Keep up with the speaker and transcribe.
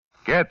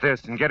Get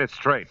this and get it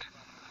straight.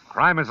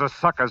 Crime is a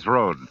sucker's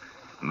road,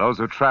 and those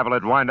who travel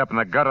it wind up in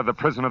the gut of the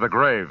prison of the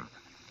grave.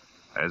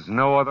 There's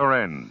no other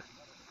end,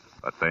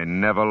 but they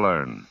never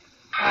learn.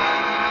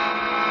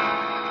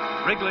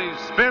 Wrigley's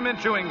Spearmint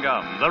Chewing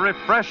Gum, the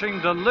refreshing,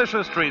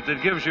 delicious treat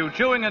that gives you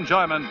chewing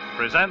enjoyment,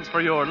 presents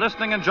for your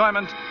listening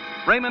enjoyment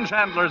Raymond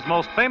Chandler's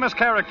most famous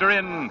character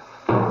in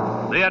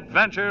The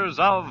Adventures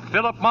of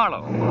Philip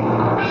Marlowe.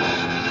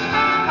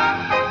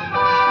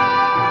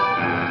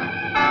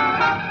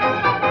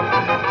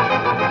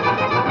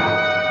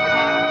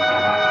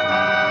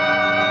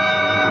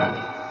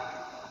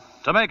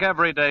 To make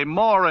every day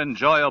more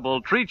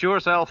enjoyable, treat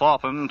yourself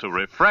often to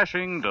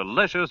refreshing,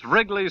 delicious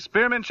Wrigley's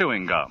Spearmint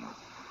Chewing Gum.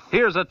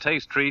 Here's a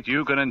taste treat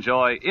you can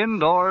enjoy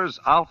indoors,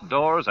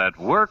 outdoors, at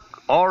work,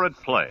 or at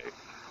play.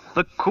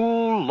 The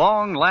cool,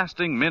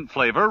 long-lasting mint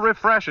flavor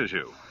refreshes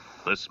you.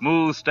 The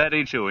smooth,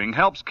 steady chewing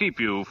helps keep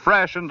you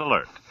fresh and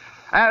alert.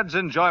 Adds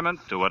enjoyment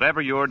to whatever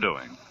you're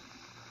doing.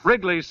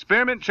 Wrigley's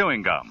Spearmint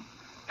Chewing Gum.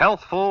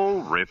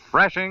 Healthful,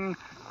 refreshing,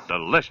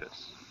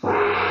 delicious.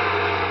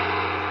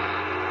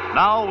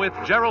 Now, with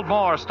Gerald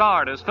Moore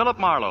starred as Philip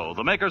Marlowe,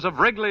 the makers of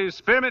Wrigley's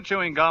Spearmint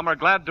Chewing Gum are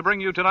glad to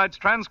bring you tonight's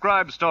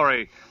transcribed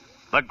story,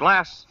 The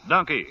Glass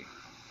Donkey.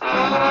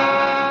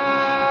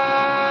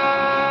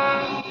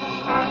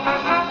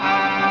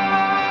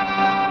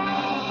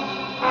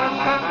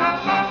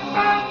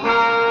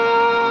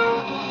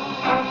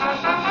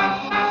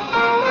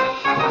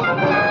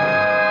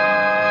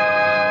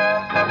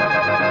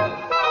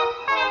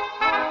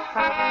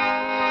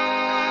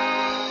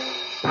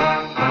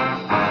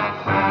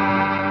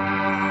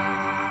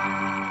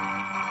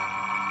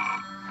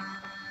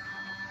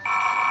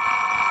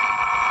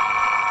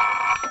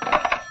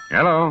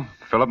 Hello,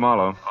 Philip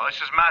Marlowe. Oh, this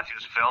is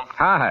Matthews, Phil.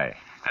 Hi.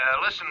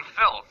 Listen,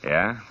 Phil.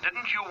 Yeah?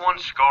 Didn't you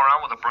once go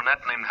around with a brunette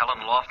named Helen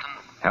Lofton?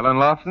 Helen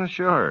Lofton?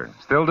 Sure.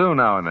 Still do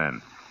now and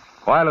then.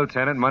 Why,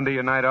 Lieutenant? Monday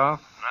your night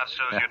off? Not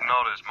so as you'd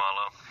notice,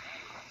 Marlowe.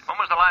 When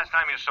was the last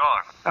time you saw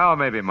her? Oh,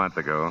 maybe a month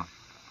ago.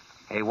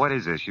 Hey, what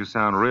is this? You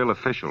sound real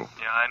official.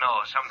 Yeah, I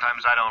know.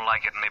 Sometimes I don't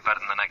like it any better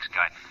than the next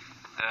guy.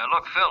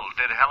 Look, Phil,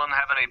 did Helen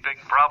have any big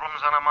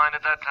problems on her mind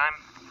at that time?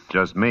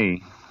 Just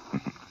me.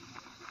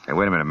 Hey,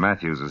 wait a minute,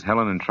 Matthews. Is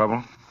Helen in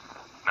trouble?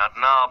 Not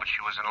now, but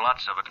she was in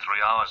lots of it 3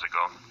 hours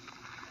ago.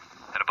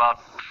 At about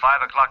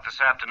 5 o'clock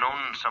this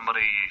afternoon,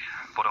 somebody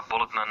put a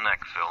bullet in her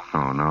neck, Phil.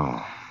 Oh,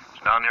 no.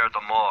 It's down here at the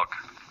morgue.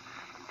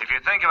 If you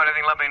think of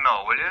anything, let me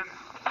know, will you?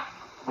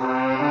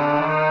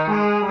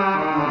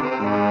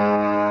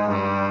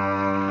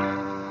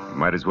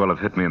 Might as well have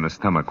hit me in the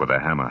stomach with a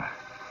hammer.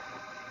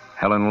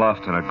 Helen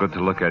Lofton, a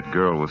good-to-look-at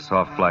girl with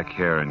soft black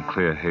hair and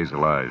clear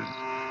hazel eyes.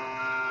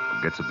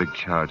 Gets a big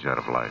charge out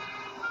of life.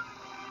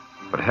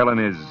 But Helen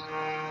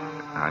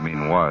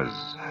was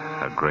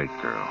a great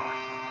girl.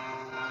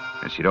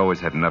 And she'd always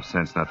had enough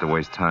sense not to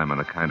waste time on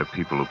the kind of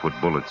people who put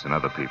bullets in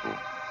other people.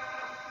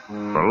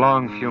 For a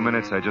long few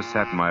minutes, I just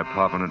sat in my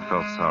apartment and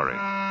felt sorry.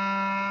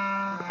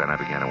 But then I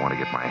began to want to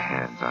get my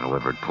hands on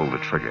whoever had pulled the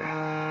trigger.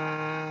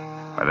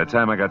 By the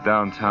time I got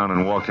downtown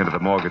and walked into the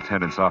morgue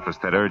attendant's office,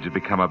 that urge had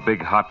become a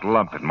big hot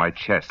lump in my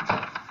chest.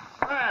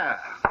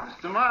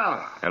 Mr.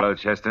 Marlowe. Hello,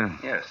 Chester.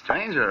 Yeah,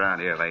 stranger around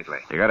here lately.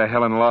 You got a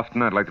Helen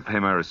Lofton? I'd like to pay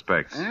my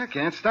respects. Yeah,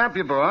 can't stop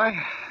you, boy.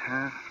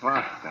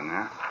 Lofton,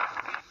 huh?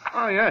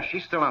 Oh, yeah,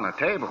 she's still on the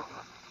table.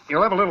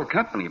 You'll have a little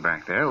company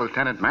back there,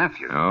 Lieutenant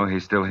Matthews. Oh,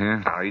 he's still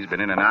here? Oh, he's been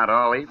in and out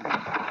all evening.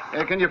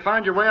 Can you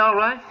find your way all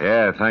right?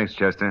 Yeah, thanks,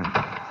 Chester.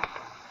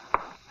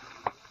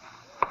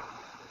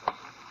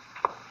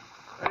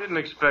 I didn't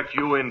expect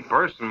you in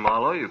person,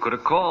 Marlowe. You could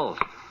have called.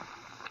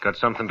 Got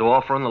something to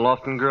offer on the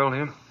Lofton girl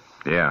here?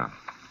 Yeah.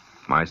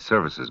 My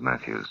services,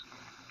 Matthews.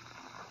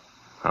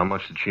 How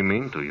much did she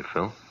mean to you,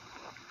 Phil?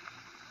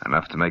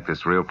 Enough to make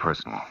this real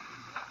personal.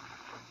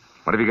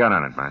 What have you got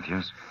on it,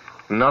 Matthews?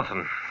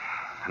 Nothing.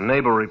 A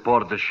neighbor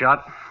reported the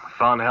shot.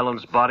 Found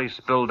Helen's body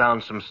spilled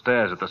down some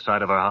stairs at the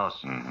side of her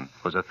house. Mm-hmm.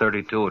 It was a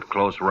 .32 at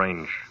close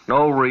range.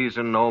 No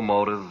reason, no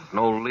motive,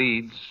 no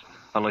leads,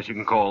 unless you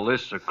can call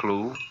this a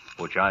clue,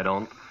 which I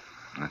don't.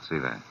 Let's see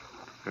that.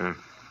 Yeah.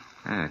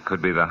 Yeah, it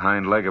could be the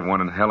hind leg of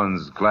one of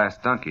Helen's glass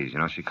donkeys. You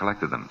know, she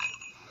collected them.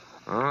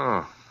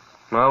 Oh.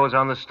 Well, I was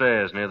on the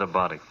stairs near the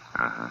body.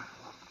 Uh-huh.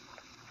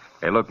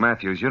 Hey, look,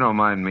 Matthews, you don't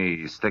mind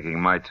me sticking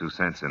my 2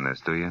 cents in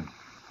this, do you?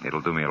 It'll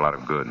do me a lot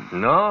of good.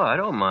 No, I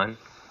don't mind.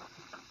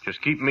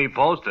 Just keep me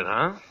posted,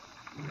 huh?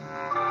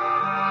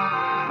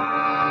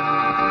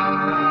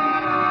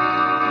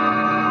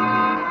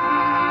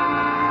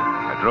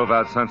 I drove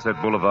out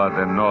Sunset Boulevard,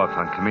 then north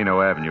on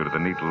Camino Avenue to the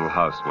neat little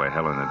house where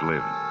Helen had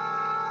lived.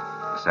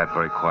 I sat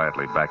very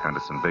quietly back under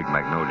some big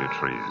magnolia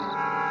trees.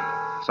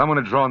 Someone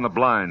had drawn the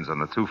blinds on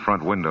the 2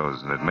 front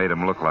windows, and it made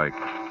them look like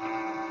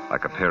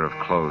a pair of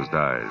closed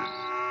eyes.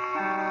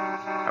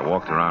 I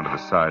walked around to the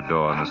side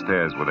door on the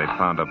stairs where they'd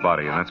found her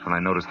body, and that's when I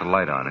noticed the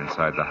light on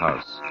inside the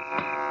house.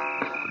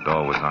 The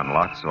door was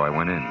unlocked, so I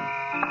went in.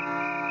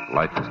 The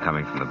light was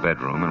coming from the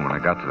bedroom, and when I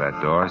got to that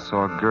door, I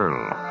saw a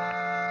girl,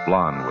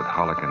 blonde with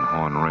harlequin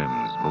horn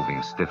rims,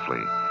 moving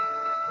stiffly,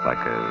 like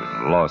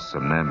a lost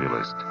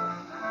somnambulist.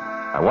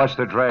 I watched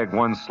her drag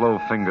one slow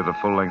finger the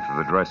full length of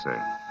the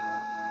dresser.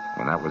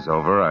 When that was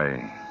over,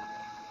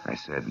 I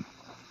said,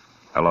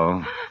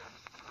 "Hello."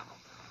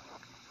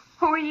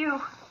 Who are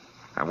you?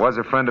 I was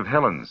a friend of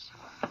Helen's,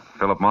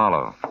 Philip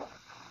Marlowe.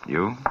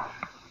 You?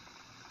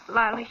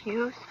 Lila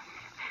Hughes.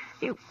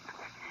 You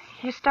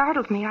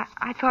startled me.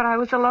 I thought I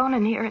was alone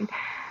in here, and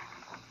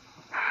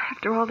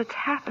after all that's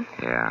happened.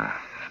 Yeah.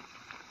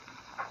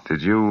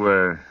 Did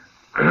you,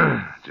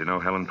 did you know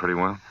Helen pretty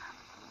well?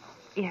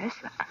 Yes.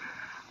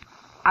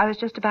 I was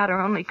just about her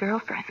only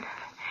girlfriend.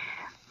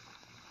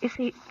 You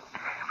see,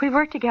 we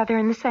worked together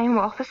in the same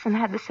office and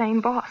had the same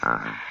boss.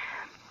 Uh-huh.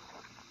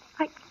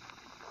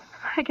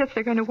 I guess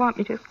they're going to want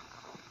me to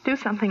do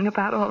something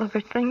about all of her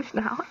things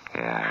now.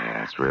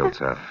 Yeah, it's real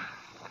tough.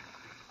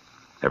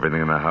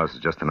 Everything in the house is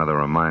just another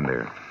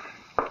reminder.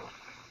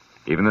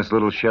 Even this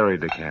little sherry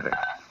decanter.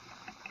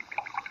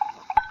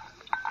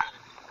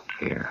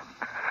 Here.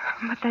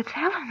 But that's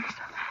Helen's.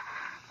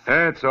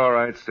 It's all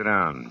right. Sit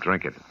down.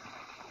 Drink it.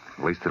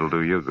 At least it'll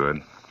do you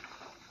good.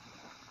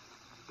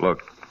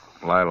 Look,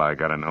 Lila, I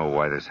gotta know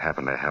why this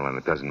happened to Helen.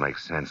 It doesn't make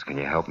sense. Can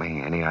you help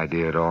me? Any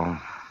idea at all?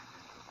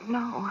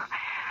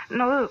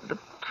 No, the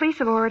police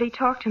have already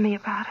talked to me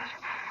about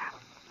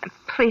it.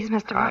 Please,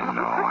 Mr.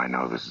 Marlowe. I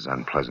know this is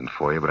unpleasant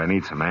for you, but I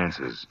need some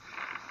answers.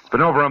 It's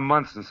been over a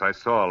month since I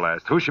saw her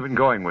last. Who's she been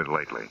going with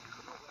lately?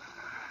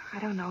 I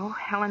don't know.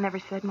 Helen never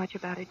said much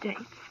about her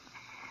dates.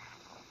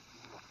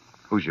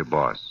 Who's your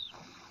boss?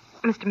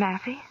 Mr.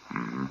 Maffey?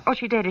 Mm-hmm. Oh,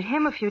 she dated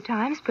him a few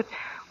times, but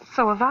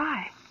so have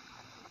I.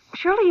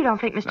 Surely you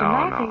don't think Mr.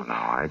 Maffey... No.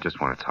 I just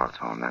want to talk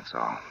to him, that's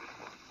all.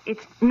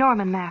 It's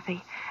Norman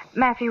Maffey.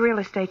 Maffey Real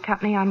Estate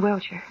Company on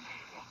Wilshire.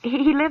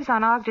 He lives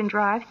on Ogden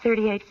Drive,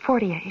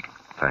 3848.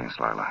 Thanks,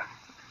 Lila.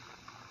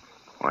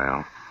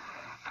 Well,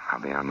 I'll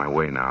be on my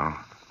way now.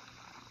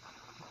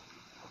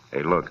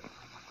 Hey, look.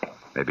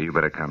 Maybe you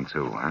better come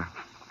too, huh?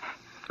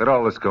 Let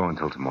all this go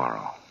until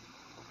tomorrow,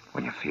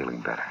 when you're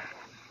feeling better.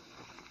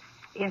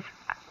 Yes,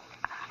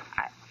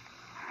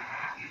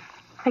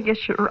 I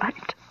guess you're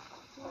right.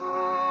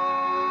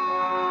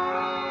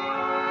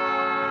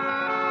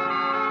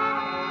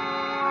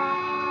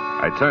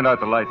 I turned out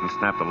the light and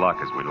snapped the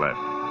lock as we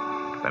left.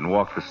 Then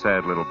walked the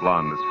sad little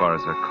blonde as far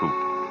as her coop.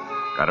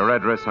 Got her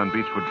address on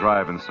Beechwood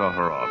Drive and saw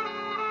her off.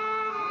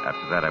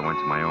 After that, I went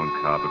to my own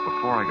car, but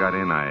before I got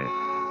in,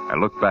 I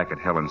looked back at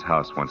Helen's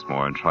house once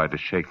more and tried to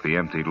shake the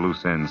empty,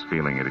 loose ends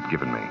feeling it had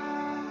given me.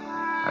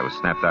 I was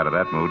snapped out of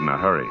that mood in a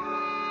hurry.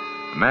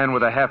 A man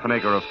with a half an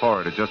acre of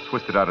forage had just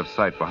twisted out of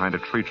sight behind a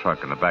tree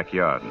trunk in the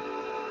backyard.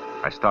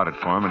 I started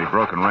for him, and he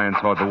broke and ran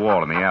toward the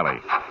wall in the alley.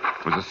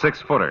 It was a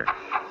 6-footer.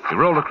 He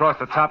rolled across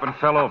the top and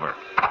fell over.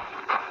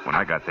 When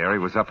I got there, he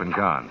was up and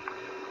gone.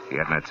 He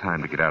hadn't had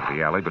time to get out of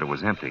the alley, but it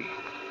was empty,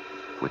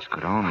 which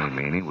could only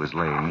mean he was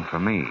laying for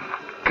me.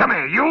 Come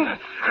here, you!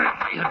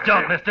 You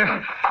don't, mister.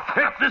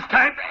 Not this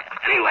time.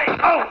 Anyway,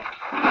 oh!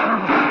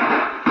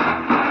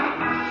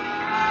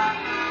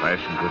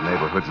 Trash in good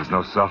neighborhoods is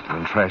no softer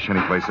than trash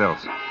anyplace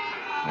else.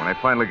 When I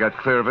finally got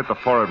clear of it, the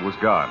forehead was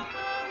gone.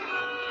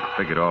 I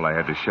figured all I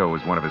had to show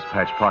was one of his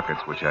patch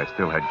pockets, which I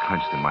still had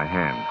clenched in my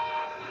hand.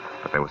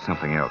 But there was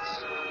something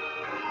else.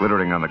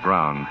 Glittering on the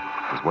ground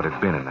was what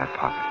had been in that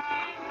pocket.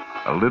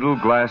 A little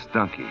glass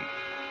donkey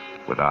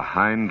with a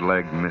hind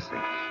leg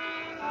missing.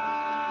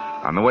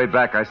 On the way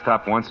back, I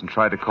stopped once and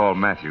tried to call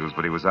Matthews,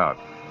 but he was out.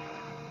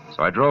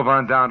 So I drove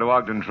on down to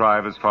Ogden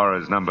Drive as far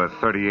as number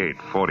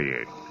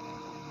 3848.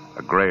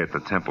 A gray at the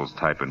temples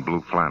type in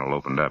blue flannel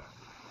opened up.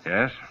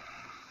 Yes?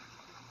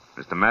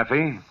 Mr.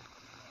 Maffey?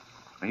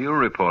 Are you a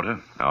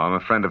reporter? No, I'm a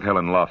friend of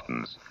Helen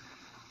Lofton's.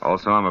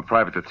 Also, I'm a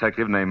private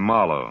detective named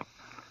Marlowe.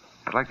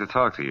 I'd like to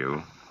talk to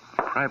you.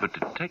 A private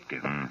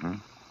detective? Mm-hmm.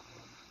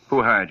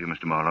 Who hired you,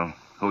 Mr. Marlowe?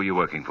 Who are you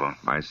working for?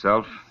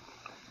 Myself?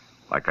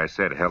 Like I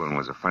said, Helen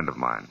was a friend of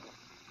mine.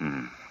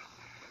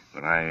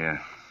 Well,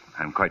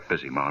 I'm quite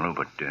busy, Marlowe,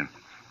 but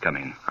come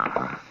in.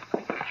 Uh-huh.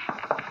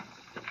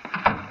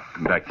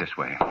 Come back this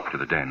way, to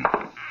the den.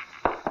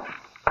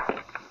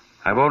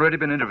 I've already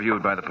been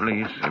interviewed by the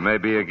police. You may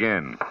be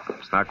again.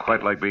 It's not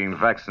quite like being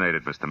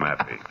vaccinated, Mr.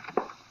 Maffey.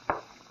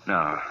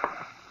 Now,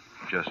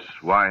 just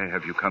why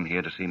have you come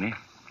here to see me?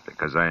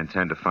 Because I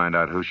intend to find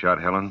out who shot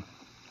Helen.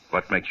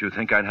 What makes you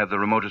think I'd have the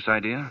remotest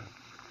idea?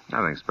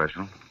 Nothing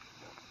special.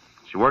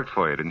 She worked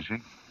for you, didn't she?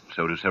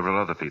 So do several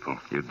other people.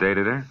 You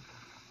dated her?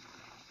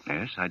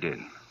 Yes, I did.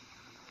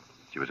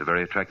 She was a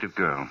very attractive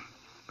girl,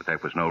 but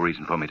that was no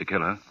reason for me to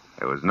kill her.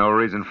 There was no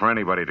reason for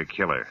anybody to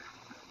kill her.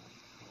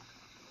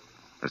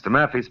 Mr.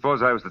 Maffey,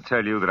 suppose I was to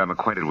tell you that I'm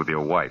acquainted with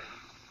your wife.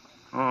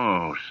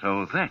 Oh,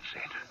 so that's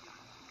it.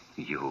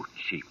 You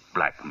cheap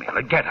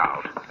blackmailer. Get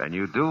out. Then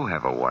you do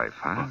have a wife,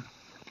 huh?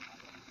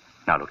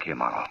 Now, look here,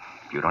 Marlowe.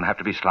 You don't have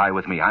to be sly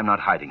with me. I'm not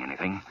hiding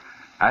anything.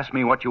 Ask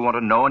me what you want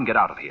to know and get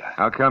out of here.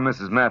 How come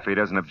Mrs. Maffey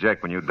doesn't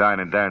object when you dine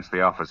and dance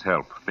the office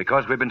help?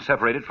 Because we've been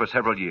separated for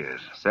several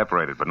years.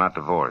 Separated, but not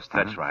divorced,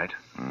 huh? That's right.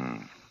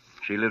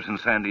 She lives in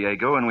San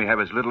Diego, and we have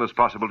as little as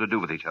possible to do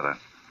with each other.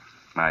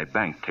 My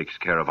bank takes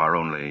care of our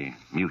only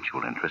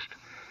mutual interest.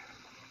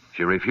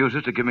 She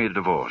refuses to give me a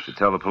divorce. Did you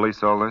tell the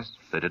police all this?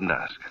 They didn't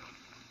ask.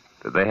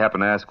 Did they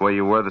happen to ask where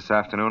you were this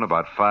afternoon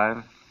about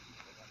 5?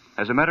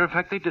 As a matter of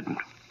fact, they didn't.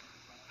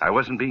 I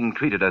wasn't being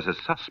treated as a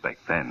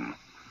suspect then.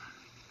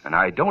 And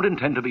I don't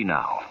intend to be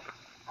now.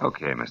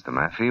 Okay, Mr.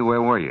 Maffey,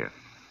 where were you?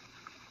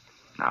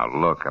 Now,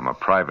 look, I'm a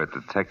private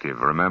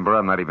detective. Remember,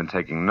 I'm not even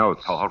taking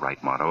notes. All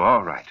right, Marlowe,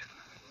 all right.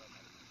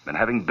 Been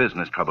having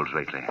business troubles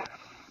lately.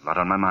 A lot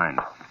on my mind.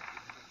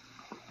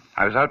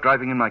 I was out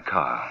driving in my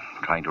car,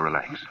 trying to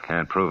relax.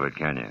 Can't prove it,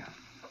 can you?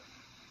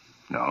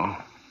 No,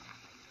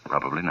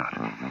 probably not.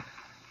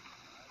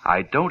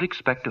 I don't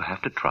expect to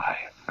have to try.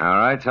 All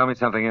right, tell me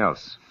something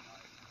else.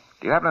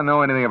 Do you happen to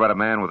know anything about a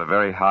man with a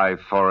very high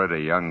forehead,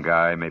 a young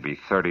guy, maybe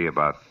 30,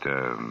 about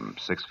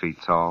 6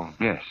 feet tall?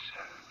 Yes,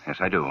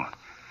 I do.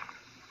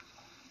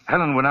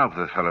 Helen went out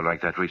with a fellow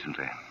like that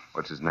recently.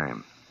 What's his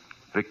name?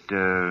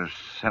 Victor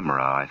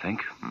Semra, I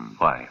think.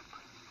 Why?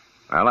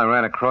 Well, I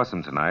ran across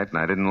him tonight, and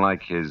I didn't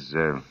like his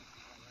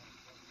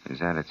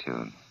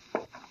attitude.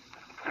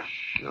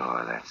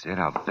 Sure, that's it.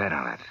 I'll bet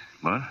on it.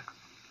 What?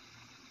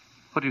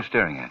 What are you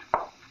staring at?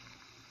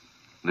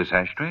 This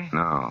ashtray?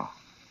 No.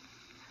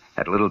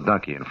 That little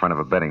donkey in front of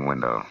a betting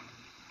window.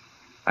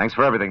 Thanks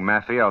for everything,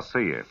 Maffey. I'll see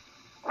you.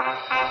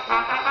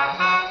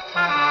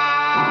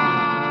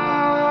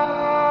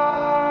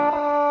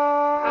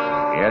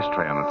 The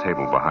ashtray on the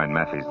table behind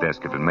Maffey's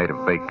desk had been made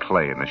of baked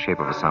clay in the shape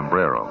of a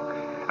sombrero,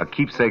 a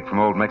keepsake from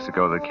old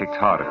Mexico that kicked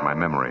hard at my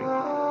memory.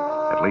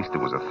 At least it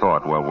was a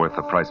thought well worth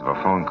the price of a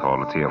phone call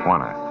to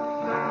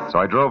Tijuana. So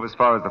I drove as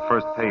far as the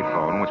first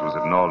payphone, which was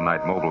at an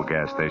all-night mobile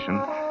gas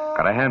station,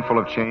 got a handful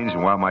of change,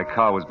 and while my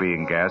car was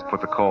being gassed,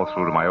 put the call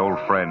through to my old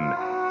friend,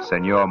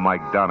 Senor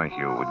Mike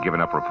Donahue, who had given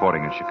up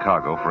reporting in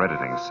Chicago for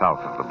editing south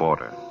of the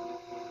border.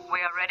 We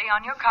are ready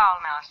on your call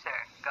now, sir.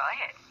 Go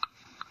ahead.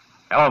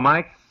 Hello,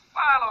 Mike.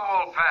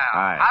 Hello, old pal.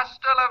 Hi.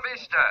 Hasta la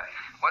vista.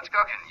 What's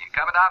cooking? You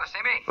coming down to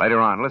see me? Later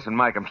on. Listen,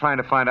 Mike, I'm trying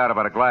to find out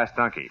about a glass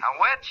donkey.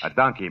 A which? A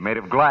donkey made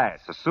of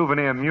glass, a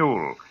souvenir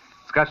mule.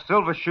 It's got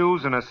silver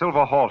shoes and a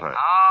silver halter.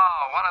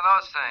 Oh, one of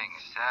those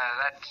things.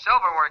 That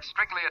silver works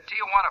strictly a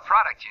Tijuana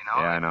product, you know.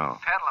 Yeah, I know.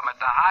 Peddle them at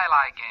the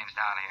highlight games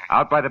down here.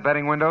 Out by the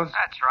betting windows?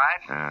 That's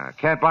right.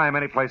 Can't buy them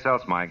anyplace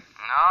else, Mike.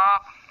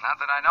 No, not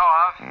that I know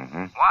of.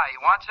 Mm-hmm. Why, you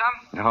want some?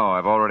 No,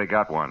 I've already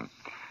got one.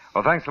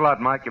 Well, thanks a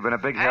lot, Mike. You've been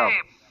a big help.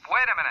 Hey,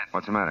 wait a minute.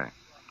 What's the matter?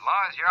 As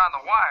long as you're on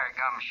the wire,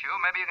 Gumshoe,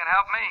 maybe you can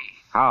help me.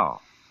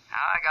 How?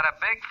 I got a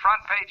big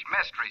front-page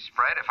mystery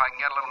spread if I can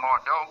get a little more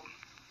dope.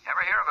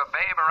 Ever hear of a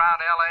babe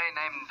around L.A.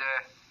 named,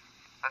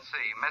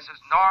 Mrs.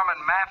 Norman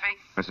Maffey?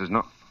 Mrs.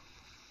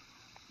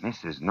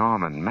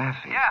 Norman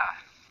Maffey? Yeah.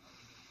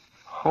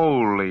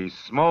 Holy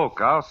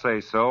smoke, I'll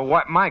say so.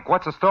 What, Mike,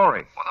 what's the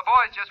story? Well, the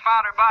boys just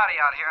found her body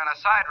out here on a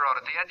side road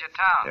at the edge of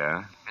town.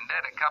 Yeah? Been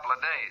dead a couple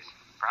of days.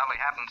 Probably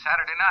happened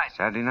Saturday night.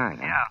 Saturday night,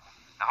 huh? Yeah.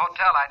 The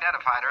hotel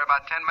identified her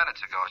about 10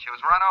 minutes ago. She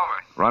was run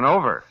over. Run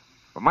over?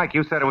 Well, Mike,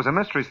 you said it was a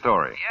mystery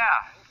story.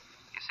 Yeah.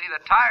 You see,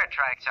 the tire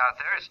tracks out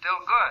there are still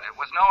good. It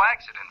was no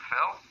accident,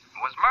 Phil.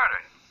 It was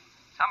murder.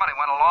 Somebody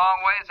went a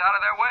long ways out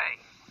of their way.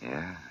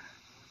 Yeah.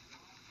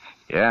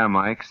 Yeah,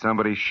 Mike,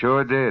 somebody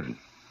sure did.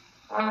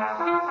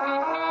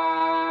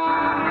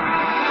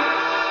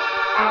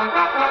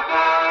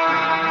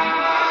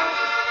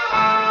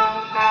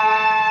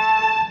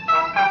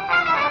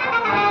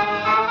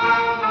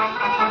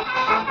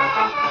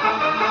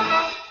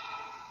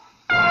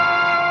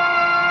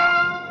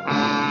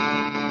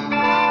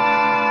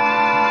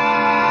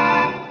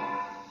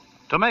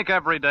 To make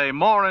every day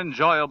more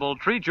enjoyable,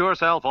 treat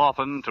yourself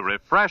often to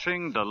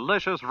refreshing,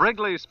 delicious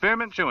Wrigley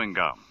Spearmint Chewing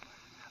Gum.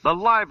 The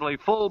lively,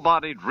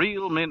 full-bodied,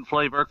 real mint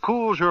flavor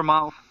cools your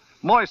mouth,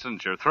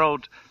 moistens your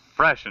throat,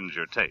 freshens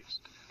your taste.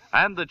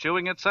 And the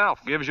chewing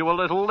itself gives you a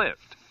little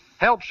lift,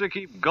 helps you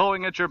keep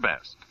going at your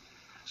best.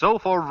 So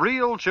for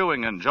real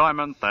chewing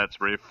enjoyment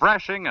that's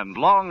refreshing and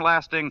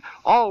long-lasting,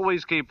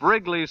 always keep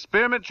Wrigley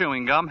Spearmint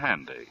Chewing Gum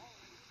handy.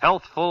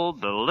 Healthful,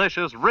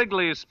 delicious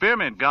Wrigley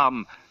Spearmint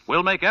Gum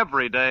will make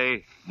every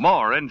day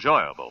more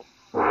enjoyable.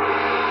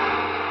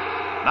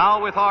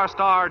 Now with our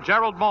star,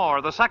 Gerald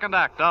Moore, the second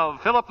act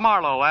of Philip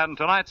Marlowe and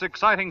tonight's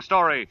exciting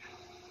story,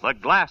 The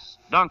Glass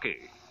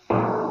Donkey.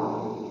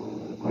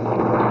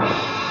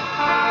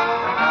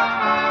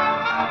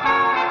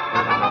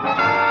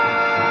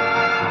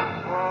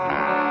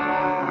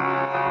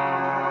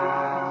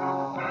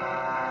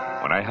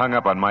 When I hung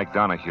up on Mike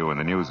Donahue and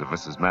the news of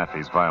Mrs.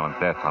 Maffey's violent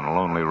death on a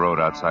lonely road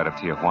outside of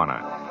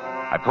Tijuana,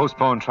 I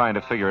postponed trying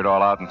to figure it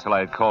all out until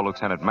I had called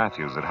Lieutenant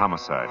Matthews at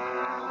Homicide.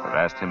 I'd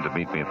asked him to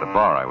meet me at the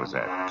bar I was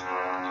at.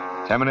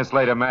 10 minutes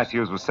later,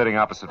 Matthews was sitting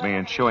opposite me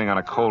and chewing on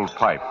a cold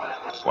pipe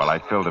while I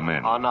filled him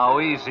in. Oh, now,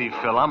 easy,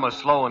 Phil. I'm a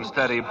slow and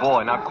steady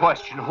boy. Now,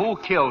 question, who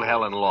killed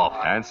Helen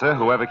Lofton? Answer,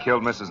 whoever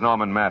killed Mrs.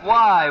 Norman Maffey.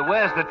 Why?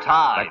 Where's the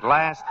tie? The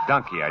glass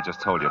donkey I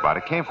just told you about.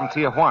 It came from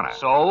Tijuana.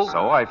 So?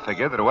 So I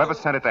figured that whoever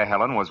sent it to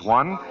Helen was,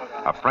 one,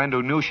 a friend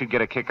who knew she'd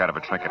get a kick out of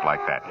a trinket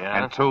like that.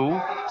 Yeah? And two,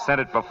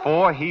 sent it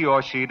before he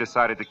or she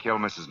decided to kill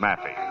Mrs.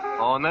 Maffey.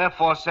 Oh, and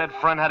therefore said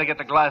friend had to get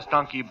the glass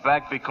donkey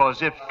back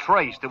because if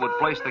traced, it would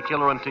place the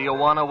killer in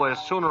Tijuana where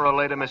sooner or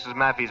later Mrs.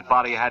 Maffey's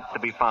body had to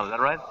be found. Is that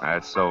right?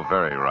 That's so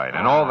very right.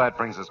 And all that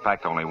brings us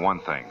back to only one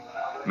thing.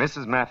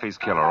 Mrs. Maffey's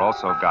killer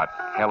also got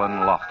Helen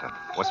Lofton.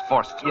 Was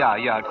forced to.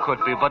 Yeah, it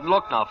could be. But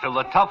look now, Phil,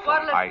 the tough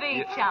one. What'll it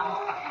be, chum?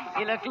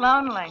 You look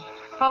lonely.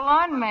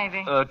 Forlorn,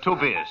 maybe. 2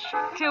 beers.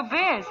 2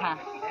 beers,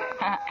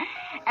 huh?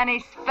 Any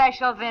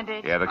special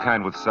vintage? Yeah, the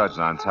kind with suds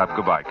on top.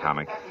 Goodbye,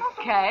 comic.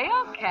 Okay.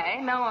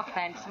 No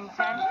offense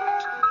intended.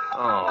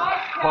 Oh,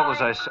 what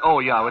was I...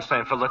 I was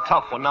saying, Phil, the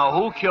tough one. Now,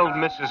 who killed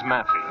Mrs.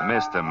 Maffey?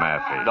 Mr.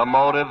 Maffey. The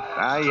motive?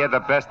 He had the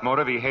best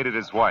motive. He hated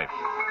his wife.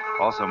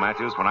 Also,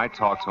 Matthews, when I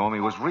talked to him,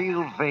 he was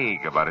real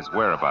vague about his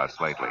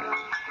whereabouts lately.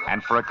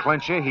 And for a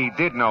clincher, he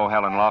did know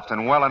Helen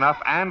Lofton well enough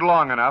and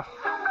long enough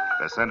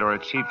to send her a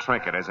cheap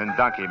trinket, as in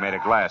Donkey made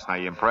of glass. Now,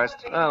 you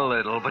impressed? A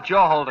little, but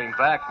you're holding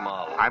back,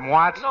 Marlowe. I'm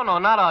what? No,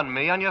 not on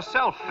me, on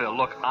yourself, Phil.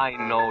 Look, I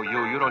know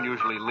you. You don't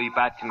usually leap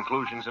at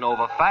conclusions and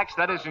over facts.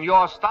 That isn't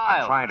your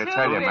style. I'm trying to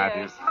tell you,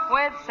 Matthews.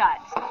 With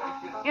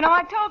suds. You know,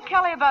 I told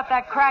Kelly about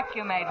that crack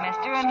you made,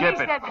 mister, and Skip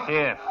he it. said...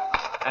 Here.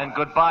 And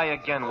goodbye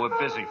again. We're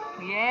busy.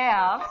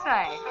 Yeah, I'll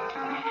say.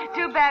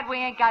 Too bad we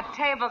ain't got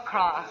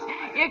tablecloths.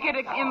 You could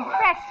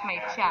impress me,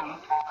 chum.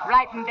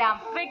 Writing down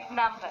big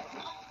numbers.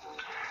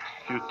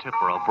 If you tip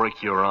her, I'll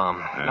break your arm.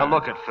 Yeah. Now,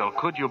 look at Phil.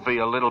 Could you be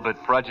a little bit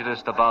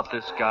prejudiced about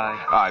this guy?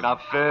 Now,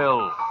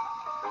 Phil.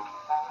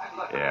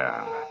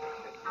 Yeah.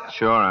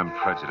 Sure, I'm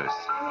prejudiced.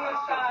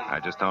 I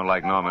just don't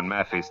like Norman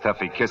Maffey's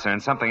stuffy kisser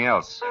and something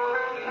else.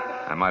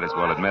 I might as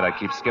well admit I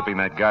keep skipping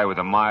that guy with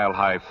a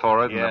mile-high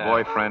forehead and a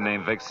boyfriend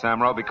named Vic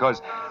Samro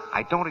because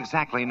I don't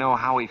exactly know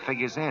how he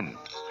figures in.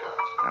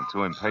 I'm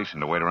too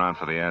impatient to wait around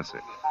for the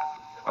answer.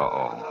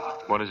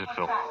 Uh-oh. What is it,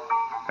 Phil?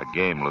 A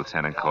game,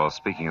 Lieutenant calls.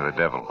 Speaking of the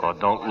devil. Oh,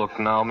 don't look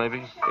now,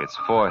 maybe? It's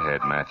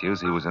Forehead,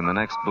 Matthews. He was in the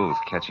next booth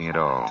catching it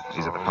all.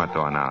 He's at the front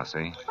door now,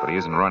 see? But he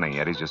isn't running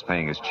yet. He's just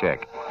paying his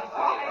check.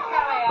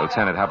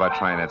 Lieutenant, how about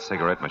trying that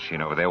cigarette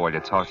machine over there while you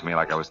talk to me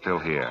like I was still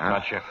here, huh?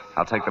 Gotcha.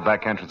 I'll take the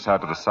back entrance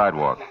out to the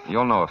sidewalk.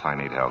 You'll know if I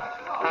need help.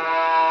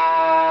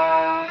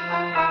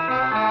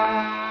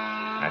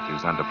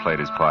 Matthews underplayed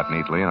his part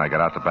neatly, and I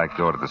got out the back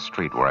door to the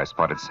street where I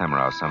spotted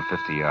Semrau some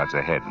 50 yards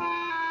ahead,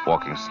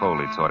 walking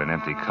slowly toward an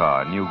empty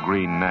car, a new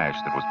green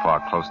Nash that was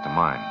parked close to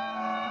mine.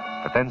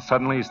 But then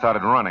suddenly he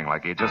started running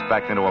like he had just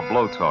backed into a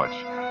blowtorch.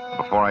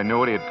 Before I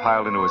knew it, he had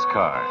piled into his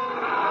car.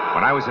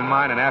 When I was in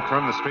mine and after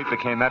him, the street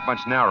became that much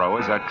narrower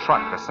as a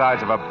truck the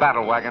size of a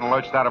battle wagon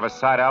lurched out of a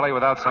side alley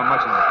without so much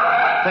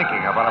as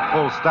thinking about a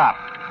full stop.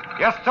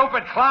 You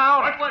stupid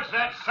clown! What was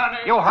that, Sonny?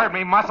 You heard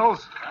me,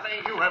 Muscles.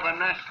 Sonny, you have a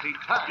nasty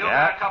touch. You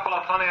got a couple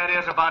of funny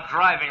ideas about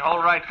driving.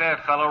 Hold right there,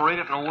 fellow. Read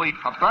it and weep.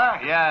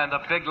 Back? Yeah, and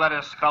the big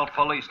letters spell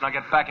police. Now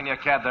get back in your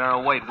cab there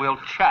and wait. We'll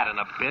chat in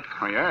a bit.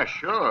 Oh, yeah,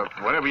 sure.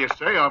 Whatever you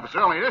say, officer.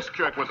 Only this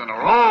jerk was in a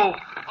row. Oh!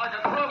 Like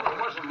a drove, it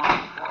wasn't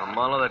my fault.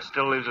 Marlowe, that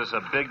still leaves us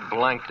a big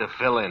blank to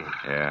fill in.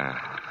 Yeah.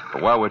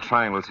 But while we're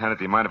trying, Lieutenant,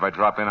 do you mind if I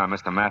drop in on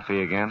Mr.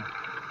 Maffey again?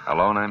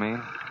 Alone, I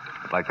mean?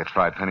 I'd like to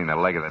try pinning the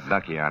leg of the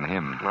donkey on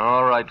him.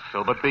 All right,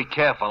 Phil, but be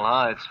careful,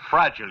 huh? It's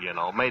fragile, you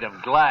know, made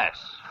of glass.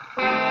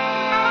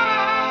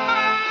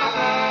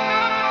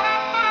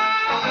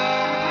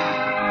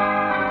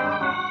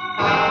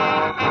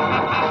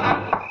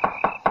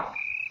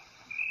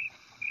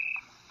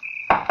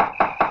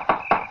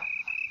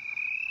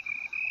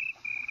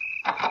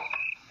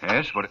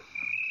 Yes, what...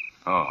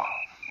 Oh,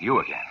 you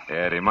again.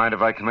 Yeah, do you mind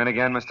if I come in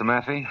again, Mr.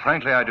 Maffey?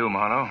 Frankly, I do,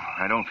 Marlowe.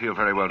 I don't feel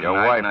very well Your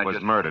tonight. wife and I was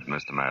just... murdered,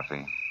 Mr.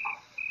 Maffey.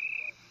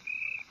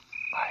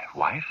 My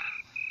wife?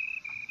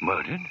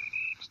 Murdered?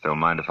 Still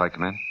mind if I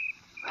come in?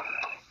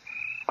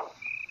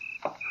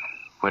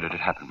 Where did it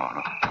happen,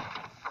 Marlowe?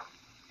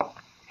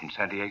 In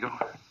San Diego?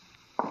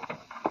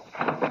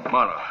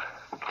 Marlowe,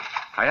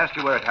 I asked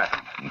you where it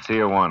happened. In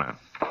Tijuana.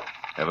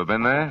 Ever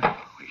been there?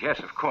 Yes,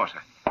 of course.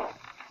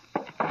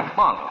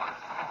 Marlowe,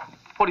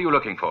 what are you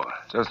looking for?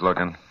 Just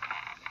looking.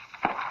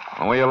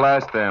 When were you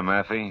last there,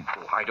 Maffey?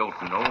 Oh, I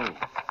don't know.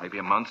 Maybe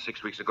a month,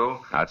 6 weeks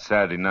ago. Not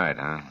Saturday night,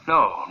 huh?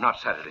 No, not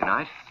Saturday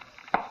night.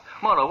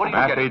 Marlowe, what are you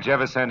Maffey, getting? did you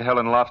ever send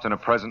Helen Lofton a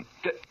present?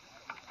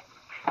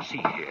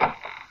 See here.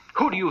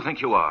 Who do you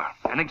think you are?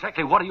 And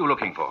exactly what are you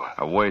looking for?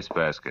 A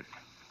wastebasket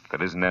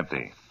that isn't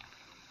empty.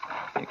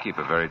 You keep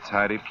a very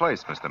tidy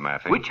place, Mr.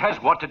 Maffey. Which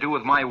has what to do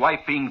with my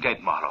wife being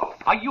dead, Marlowe?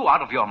 Are you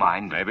out of your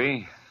mind?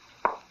 Maybe.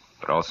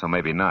 But also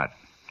maybe not.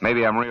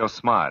 Maybe I'm real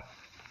smart.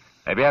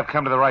 Maybe I've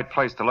come to the right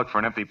place to look for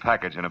an empty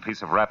package and a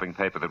piece of wrapping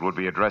paper that would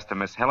be addressed to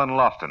Miss Helen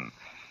Lofton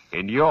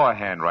in your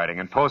handwriting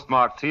and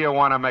postmarked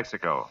Tijuana,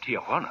 Mexico.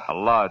 Tijuana? A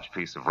large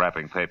piece of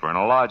wrapping paper and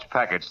a large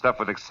package stuffed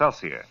with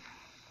Excelsior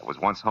that was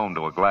once home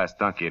to a glass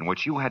donkey in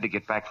which you had to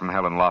get back from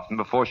Helen Lofton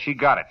before she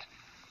got it.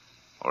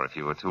 Or if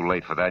you were too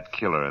late for that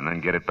killer and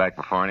then get it back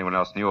before anyone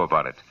else knew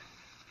about it.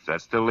 Does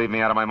that still leave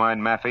me out of my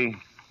mind, Maffey?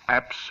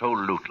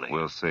 Absolutely.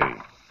 We'll see.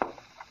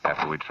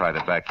 After we try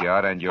the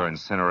backyard and your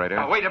incinerator.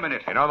 Now, wait a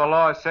minute. You know, the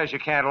law says you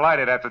can't light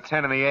it after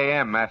 10 in the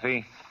a.m.,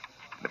 Maffey.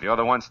 If you're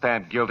the one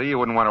stamped guilty, you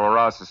wouldn't want to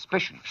arouse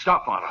suspicion.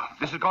 Stop, Marlowe.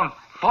 This has gone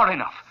far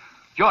enough.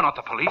 You're not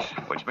the police.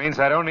 Which means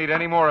I don't need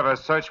any more of a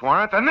search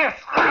warrant than this.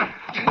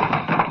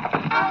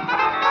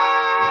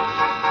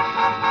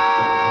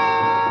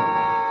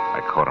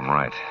 I caught him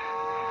right.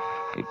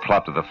 He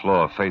plopped to the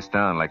floor, face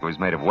down, like he was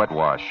made of wet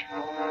wash.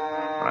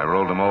 When I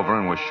rolled him over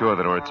and was sure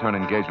that a return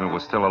engagement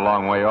was still a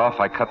long way off,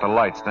 I cut the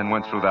lights, then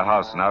went through the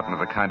house and out into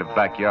the kind of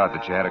backyard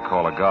that you had to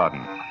call a garden.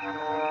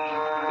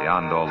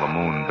 Beyond all the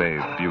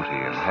moon-bathed beauty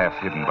and half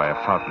hidden by a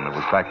fountain that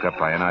was backed up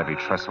by an ivy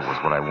trestle was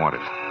what I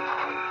wanted.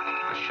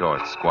 A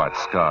short, squat,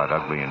 scarred,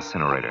 ugly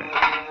incinerator.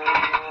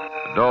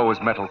 The door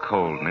was metal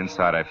cold, and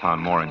inside I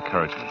found more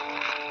encouragement.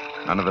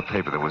 None of the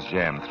paper that was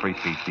jammed 3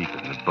 feet deep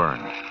had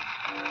burned.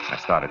 I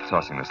started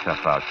tossing the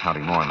stuff out,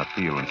 counting more on the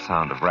feel and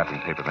sound of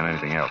wrapping paper than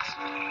anything else.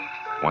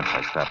 Once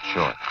I stopped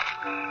short,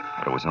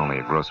 but it was only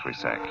a grocery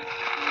sack.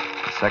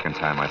 The second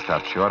time I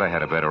stopped short, I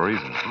had a better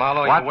reason.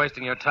 Marlowe, you're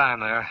wasting your time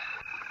there.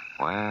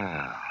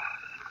 Well,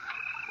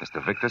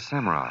 Mr. Victor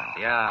Semrau.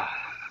 Yeah,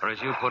 or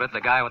as you put it,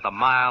 the guy with the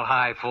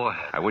mile-high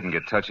forehead. I wouldn't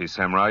get touchy,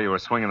 Semrau. You were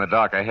swinging the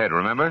dark ahead,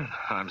 remember?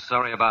 I'm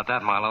sorry about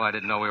that, Marlowe. I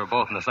didn't know we were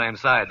both on the same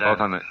side there.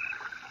 Both on the...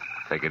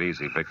 Take it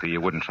easy, Victor.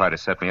 You wouldn't try to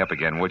set me up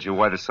again, would you?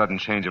 Why the sudden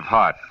change of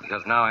heart?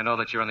 Because now I know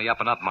that you're in the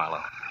up and up,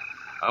 Marlowe.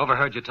 I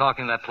overheard you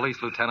talking to that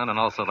police lieutenant and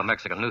also the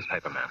Mexican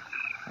newspaper man.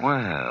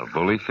 Well,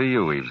 bully for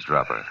you,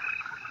 eavesdropper.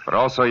 But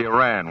also you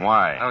ran.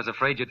 Why? I was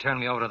afraid you'd turn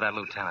me over to that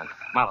lieutenant.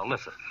 Marlowe,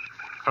 listen.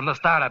 From the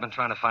start, I've been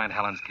trying to find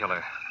Helen's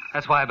killer.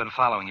 That's why I've been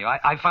following you.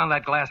 I found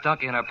that glass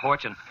donkey in her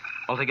porch, and,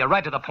 well, to get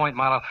right to the point,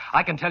 Marlowe,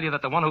 I can tell you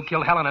that the one who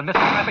killed Helen and Mr.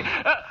 Mappy...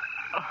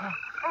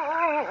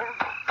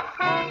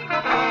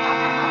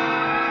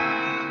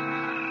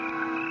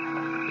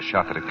 The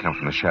shot that had come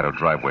from the shadow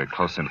driveway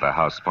close into the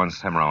house spun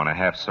Semrau in a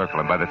half circle,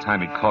 and by the time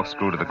he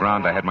corkscrewed to the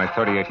ground, I had my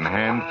 .38 in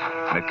hand,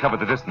 and it covered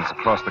the distance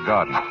across the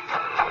garden.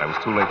 But I was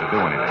too late to do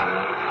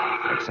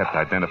anything, except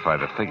identify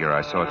the figure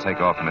I saw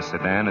take off in a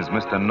sedan as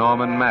Mr.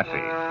 Norman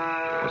Maffey,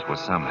 which was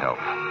some help.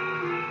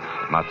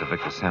 But not to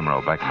Victor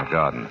Semrau back in the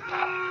garden.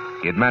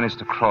 He had managed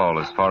to crawl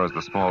as far as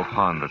the small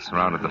pond that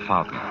surrounded the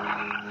fountain.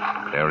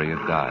 There he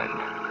had died,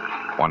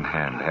 one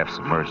hand half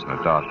submerged in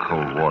the dark,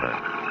 cold water,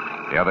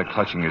 the other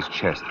clutching his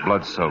chest,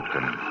 blood-soaked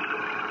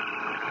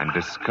and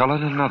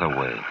discolored another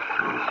way.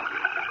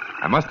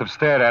 I must have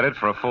stared at it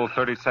for a full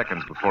 30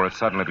 seconds before it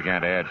suddenly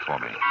began to add for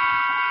me.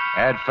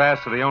 Add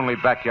fast to the only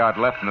backyard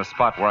left in the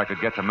spot where I could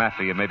get to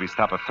Maffey and maybe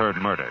stop a third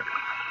murder.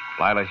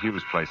 Lila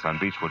Hughes' place on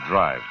Beechwood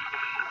Drive.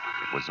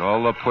 It was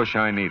all the push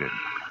I needed.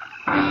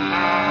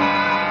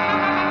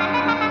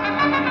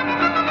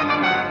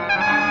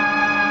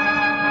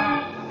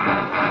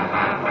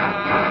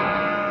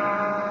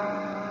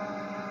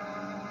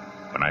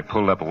 When I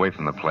pulled up away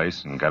from the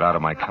place and got out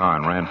of my car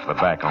and ran for the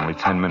back, only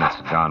 10 minutes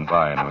had gone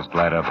by, and I was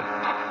glad of it.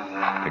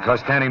 Because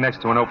standing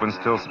next to an open,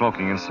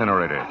 still-smoking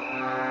incinerator,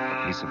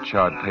 a piece of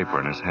charred paper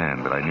in his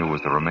hand that I knew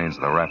was the remains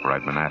of the rapper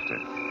I'd been after,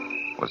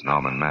 was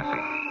Norman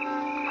Maffey.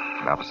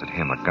 And opposite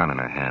him, a gun in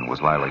her hand,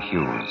 was Lila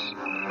Hughes,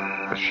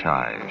 the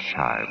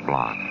shy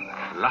blonde.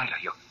 Lila,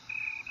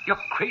 you're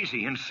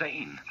crazy,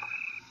 insane.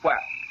 Well,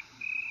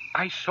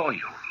 I saw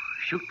you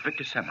shoot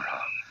Victor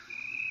Semrau.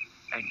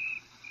 And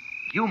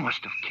you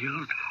must have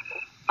killed...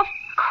 Of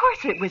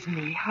course it was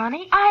me,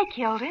 honey. I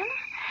killed him.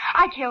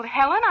 I killed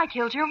Helen. I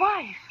killed your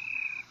wife.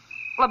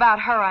 Well,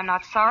 about her, I'm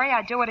not sorry.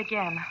 I'd do it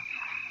again.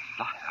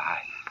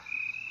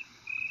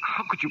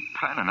 How could you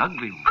plan an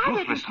ugly, ruthless...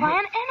 I didn't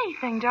plan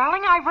anything,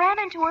 darling. I ran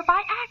into her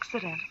by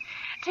accident.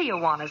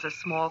 Tijuana's a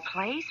small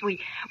place. We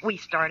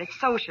started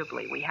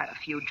sociably. We had a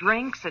few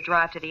drinks, a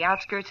drive to the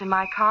outskirts in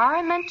my car,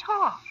 and then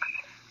talk.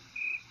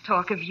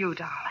 Talk of you,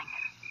 darling.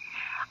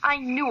 I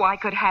knew I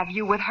could have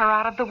you with her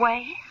out of the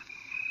way.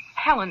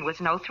 Helen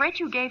was no threat.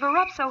 You gave her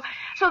up, so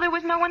there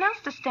was no one else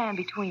to stand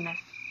between us.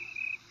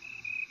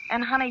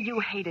 And, honey, you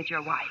hated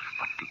your wife.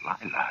 But,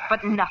 Lila...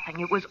 But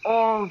nothing. It was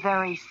all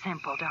very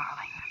simple,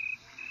 darling.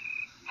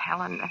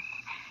 Helen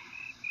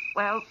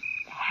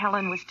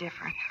was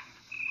different.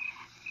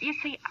 You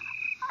see,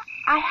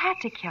 I had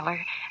to kill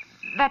her.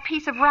 That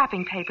piece of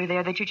wrapping paper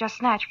there that you just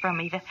snatched from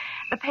me,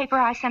 the paper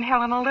I sent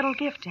Helen a little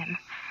gift in.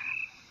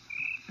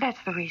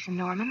 That's the reason,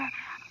 Norman.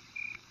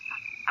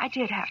 I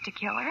did have to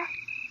kill her.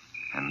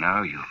 And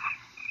now you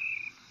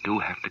do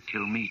have to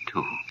kill me,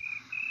 too.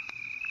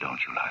 Don't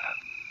you, Lila?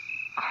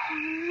 Oh,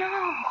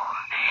 no.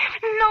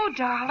 No,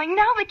 darling.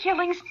 Now the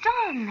killing's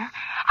done.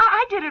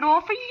 I did it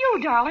all for you,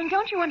 darling.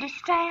 Don't you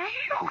understand?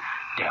 You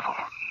devil.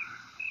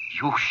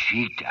 You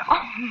she-devil.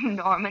 Oh,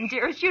 Norman,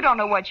 dearest, you don't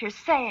know what you're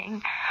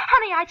saying.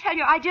 Honey, I tell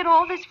you, I did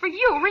all this for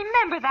you.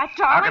 Remember that,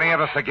 darling. How can he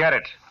ever forget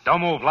it?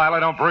 Don't move, Lila.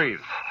 Don't breathe.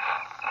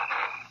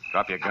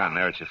 Drop your gun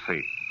there at your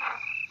feet.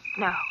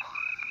 No.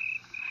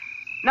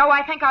 No,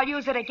 I think I'll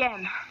use it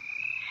again.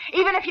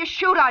 Even if you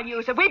shoot, I'll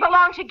use it. We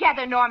belong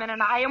together, Norman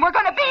and I, and we're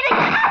going to be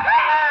together.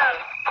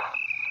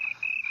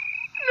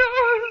 No.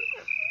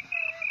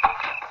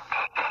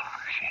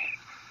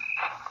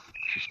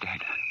 She's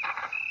dead.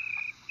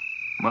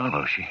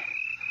 Marlowe, she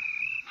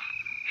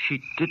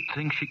did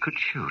think she could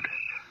shoot.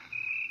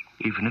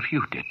 Even if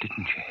you did,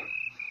 didn't she?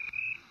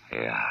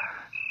 Yeah.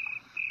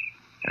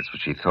 That's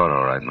what she thought,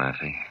 all right,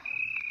 Maffey.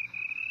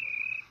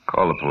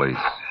 Call the police.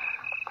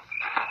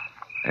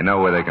 They know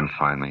where they can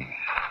find me.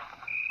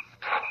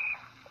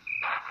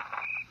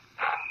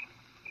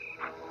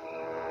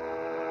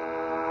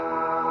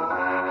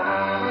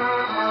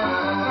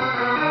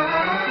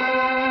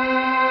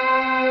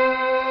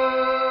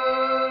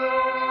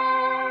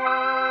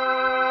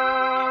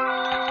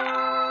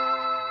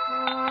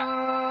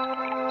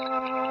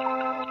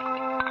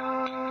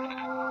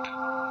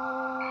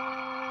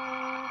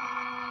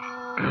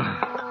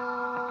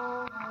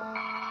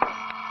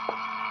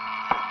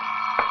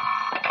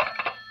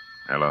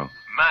 Hello.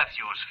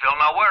 Matthews, Phil,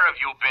 now where have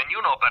you been?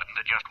 You know better than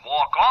to just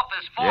walk off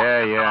this phone.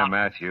 Yeah,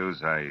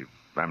 Matthews.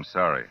 I'm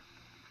sorry.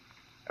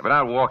 I've been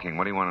out walking.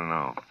 What do you want to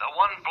know? The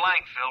one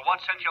blank, Phil.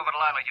 What sent you over to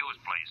Lila Hughes'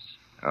 place?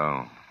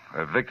 Oh,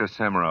 Victor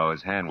Semero,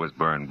 his hand was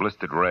burned,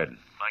 blistered red.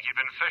 Like you'd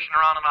been fishing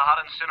around in a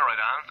hot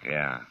incinerator, huh?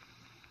 Yeah.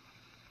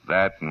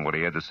 That and what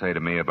he had to say to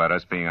me about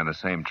us being on the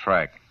same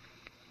track.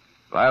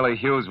 Lila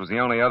Hughes was the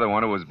only other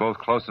one who was both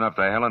close enough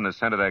to Helen to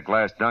send her that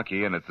glass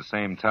donkey and at the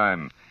same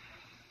time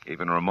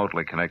even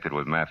remotely connected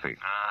with Maffey.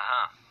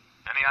 Uh-huh.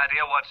 Any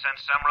idea what sent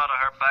Semra to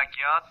her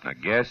backyard? I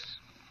guess.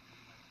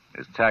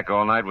 His tack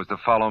all night was to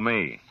follow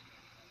me.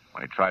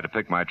 When he tried to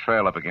pick my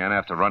trail up again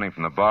after running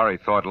from the bar, he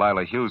thought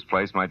Lila Hughes'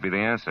 place might be the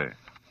answer.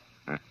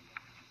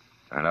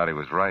 Turned out he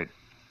was right.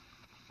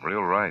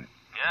 Real right.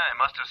 Yeah, he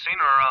must have seen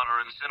her around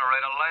her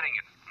incinerator lighting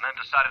it, and then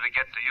decided to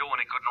get to you when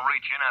he couldn't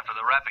reach in after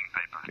the wrapping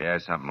paper. Yeah,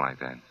 something like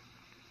that.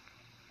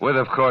 With,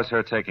 of course,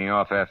 her taking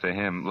off after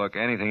him. Look,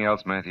 anything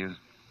else, Matthews?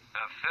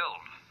 Phil.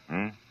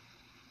 Hmm?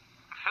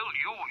 Phil,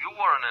 you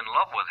weren't in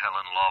love with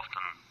Helen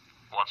Lofton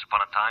once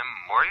upon a time,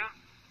 were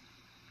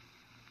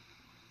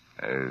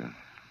you?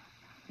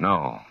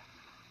 No.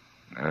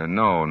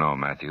 No,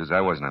 Matthews.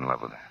 I wasn't in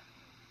love with her.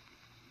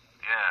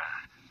 Yeah.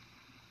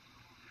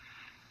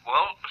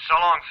 Well, so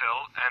long,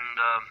 Phil. And,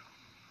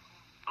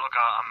 look,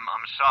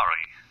 I'm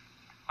sorry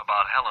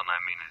about Helen. I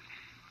mean,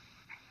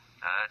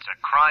 it's a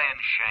crying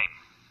shame.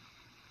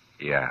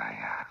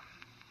 Yeah.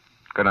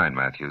 Good night,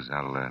 Matthews.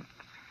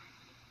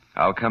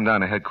 I'll come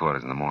down to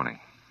headquarters in the morning.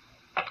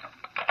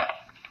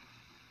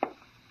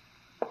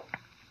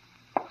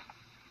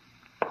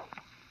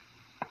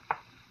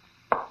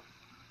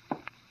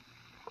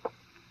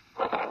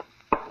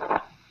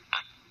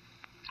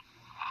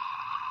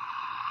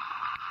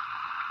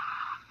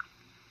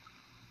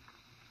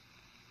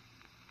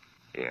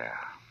 Yeah.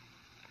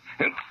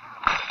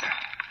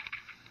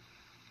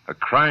 A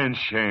crying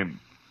shame.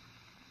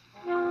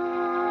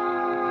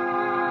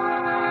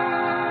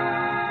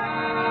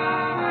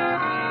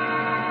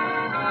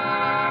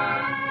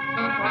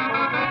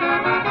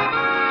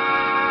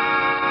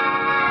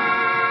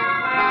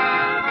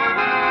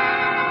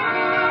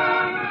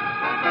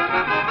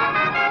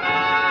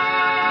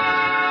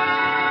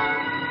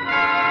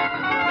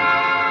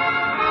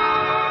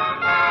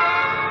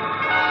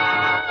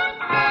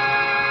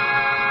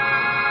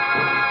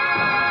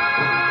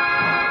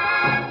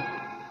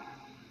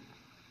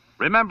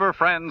 Remember,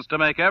 friends, to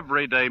make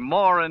every day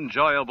more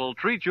enjoyable,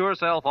 treat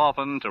yourself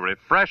often to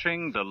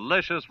refreshing,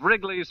 delicious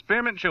Wrigley's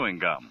Spearmint Chewing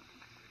Gum.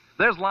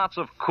 There's lots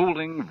of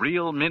cooling,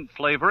 real mint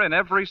flavor in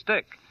every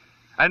stick.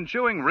 And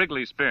chewing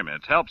Wrigley's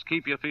Spearmint helps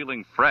keep you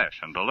feeling fresh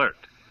and alert.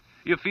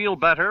 You feel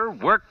better,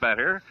 work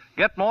better,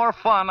 get more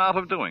fun out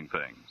of doing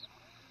things.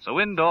 So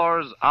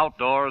indoors,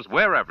 outdoors,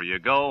 wherever you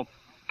go,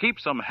 keep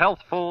some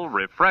healthful,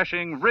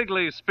 refreshing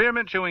Wrigley's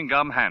Spearmint Chewing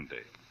Gum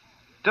handy.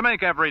 To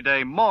make every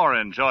day more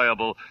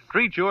enjoyable,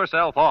 treat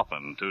yourself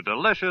often to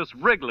delicious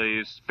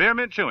Wrigley's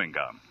Spearmint Chewing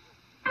Gum.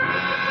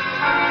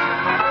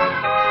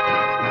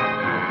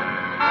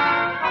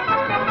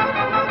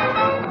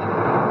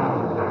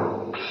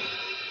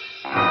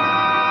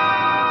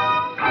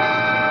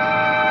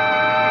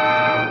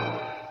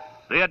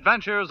 The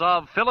Adventures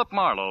of Philip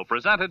Marlowe,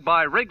 presented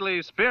by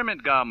Wrigley's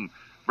Spearmint Gum,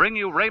 bring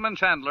you Raymond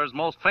Chandler's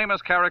most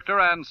famous character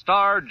and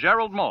star,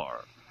 Gerald Moore.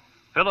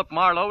 Philip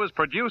Marlowe is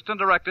produced and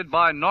directed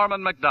by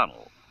Norman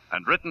MacDonald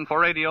and written for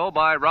radio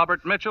by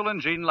Robert Mitchell and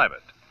Gene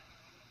Levitt.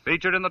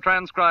 Featured in the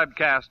transcribed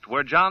cast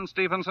were John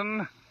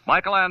Stevenson,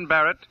 Michael Ann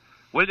Barrett,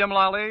 William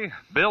Lally,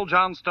 Bill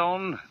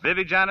Johnstone,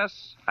 Vivi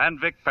Janis,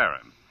 and Vic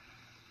Perrin.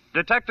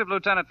 Detective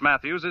Lieutenant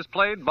Matthews is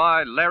played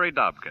by Larry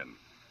Dobkin.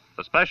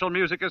 The special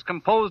music is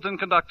composed and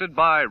conducted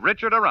by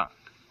Richard Arant.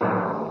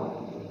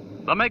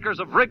 The makers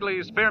of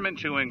Wrigley's Spearmint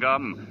Chewing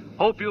Gum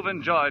hope you've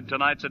enjoyed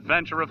tonight's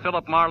adventure of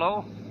Philip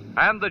Marlowe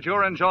and that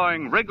you're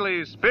enjoying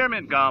Wrigley's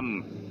Spearmint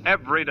Gum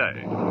every day.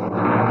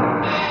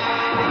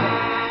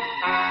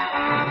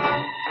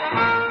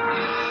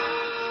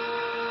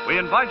 We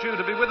invite you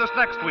to be with us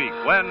next week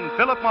when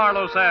Philip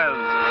Marlowe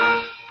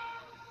says...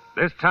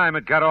 This time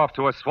it got off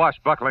to a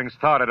swashbuckling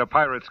start at a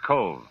pirate's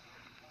cove.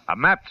 A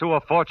map to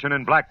a fortune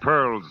in black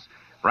pearls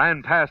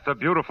ran past a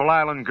beautiful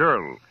island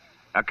girl,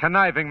 a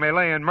conniving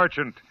Malayan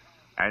merchant,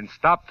 and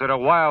stopped at a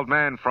wild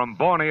man from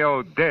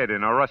Borneo dead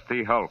in a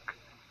rusty hulk.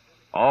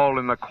 All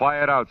in the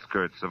quiet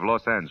outskirts of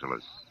Los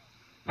Angeles.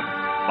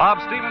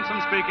 Bob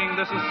Stevenson speaking.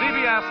 This is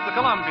CBS, the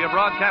Columbia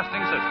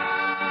Broadcasting System.